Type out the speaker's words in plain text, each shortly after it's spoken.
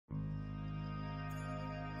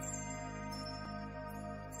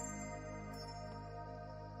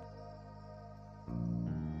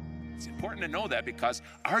important to know that because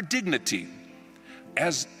our dignity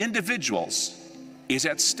as individuals is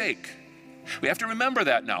at stake. We have to remember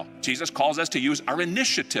that now. Jesus calls us to use our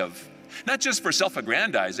initiative, not just for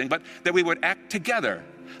self-aggrandizing, but that we would act together,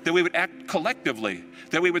 that we would act collectively,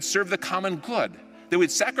 that we would serve the common good, that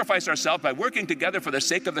we'd sacrifice ourselves by working together for the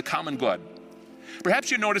sake of the common good.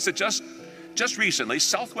 Perhaps you noticed that just recently,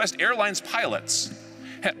 Southwest Airlines pilots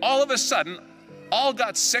had all of a sudden all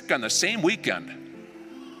got sick on the same weekend.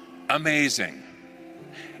 Amazing.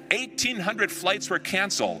 1,800 flights were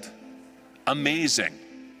canceled. Amazing.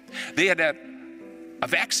 They had a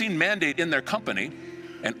vaccine mandate in their company,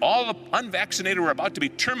 and all the unvaccinated were about to be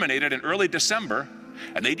terminated in early December,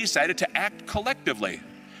 and they decided to act collectively.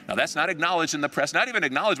 Now that's not acknowledged in the press, not even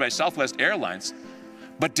acknowledged by Southwest Airlines,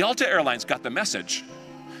 but Delta Airlines got the message.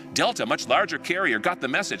 Delta, much larger carrier, got the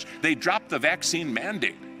message. They dropped the vaccine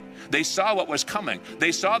mandate. They saw what was coming.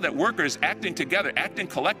 They saw that workers acting together, acting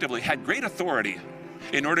collectively, had great authority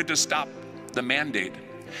in order to stop the mandate.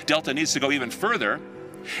 Delta needs to go even further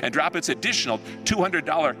and drop its additional $200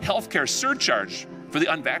 healthcare surcharge for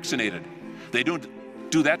the unvaccinated. They don't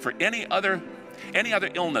do that for any other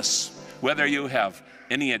illness, whether you have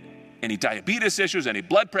any diabetes issues, any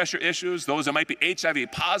blood pressure issues, those that might be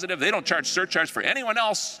HIV positive. They don't charge surcharge for anyone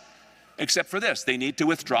else except for this. They need to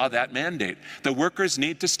withdraw that mandate. The workers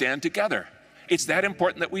need to stand together. It's that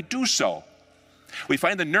important that we do so. We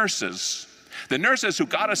find the nurses who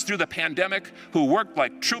got us through the pandemic, who worked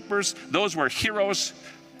like troopers, those were heroes.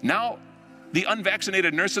 Now the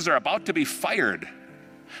unvaccinated nurses are about to be fired.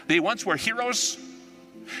 They once were heroes,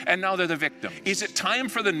 and now they're the victim. Is it time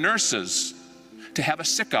for the nurses to have a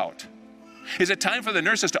sick out? Is it time for the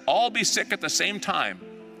nurses to all be sick at the same time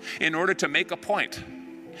in order to make a point?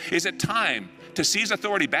 Is it time to seize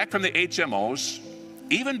authority back from the HMOs,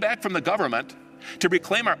 even back from the government, to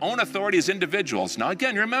reclaim our own authority as individuals? Now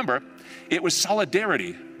again, remember, it was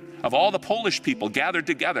solidarity of all the Polish people gathered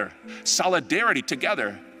together, solidarity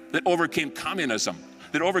together that overcame communism,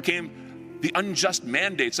 that overcame the unjust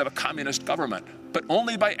mandates of a communist government. But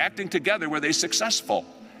only by acting together were they successful.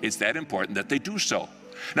 It's that important that they do so.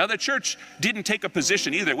 Now the church didn't take a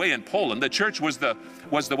position either way in Poland. The church was the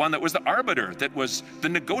one that was the arbiter, that was the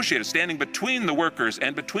negotiator, standing between the workers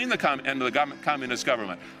and between the communist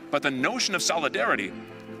government. But the notion of solidarity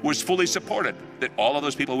was fully supported, that all of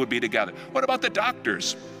those people would be together. What about the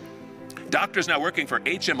doctors? Doctors now working for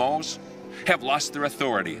HMOs have lost their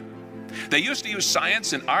authority. They used to use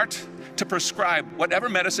science and art to prescribe whatever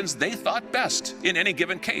medicines they thought best in any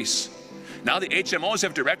given case. Now the HMOs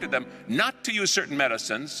have directed them not to use certain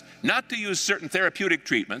medicines, not to use certain therapeutic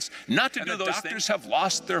treatments, not to do those things. The doctors have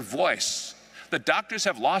lost their voice. The doctors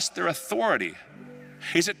have lost their authority.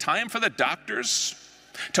 Is it time for the doctors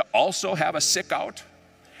to also have a sick out?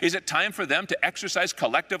 Is it time for them to exercise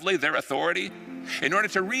collectively their authority in order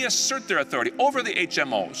to reassert their authority over the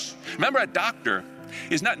HMOs? Remember, a doctor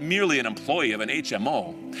is not merely an employee of an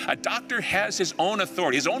HMO. A doctor has his own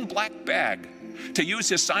authority, his own black bag, to use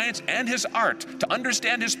his science and his art to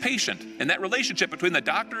understand his patient. And that relationship between the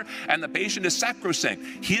doctor and the patient is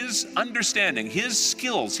sacrosanct. His understanding, his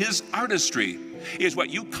skills, his artistry is what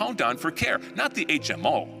you count on for care, not the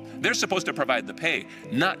HMO. They're supposed to provide the pay,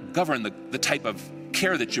 not govern the type of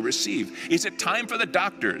care that you receive. Is it time for the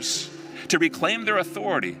doctors to reclaim their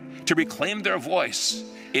authority, to reclaim their voice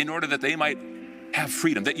in order that they might have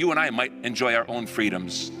freedom, that you and I might enjoy our own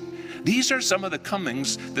freedoms? These are some of the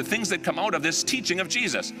things that come out of this teaching of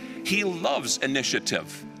Jesus. He loves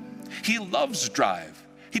initiative. He loves drive.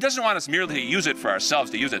 He doesn't want us merely to use it for ourselves,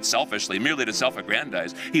 to use it selfishly, merely to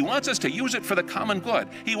self-aggrandize. He wants us to use it for the common good.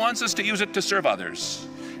 He wants us to use it to serve others.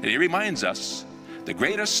 And he reminds us, the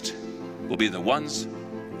greatest will be the ones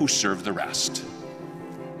who serve the rest.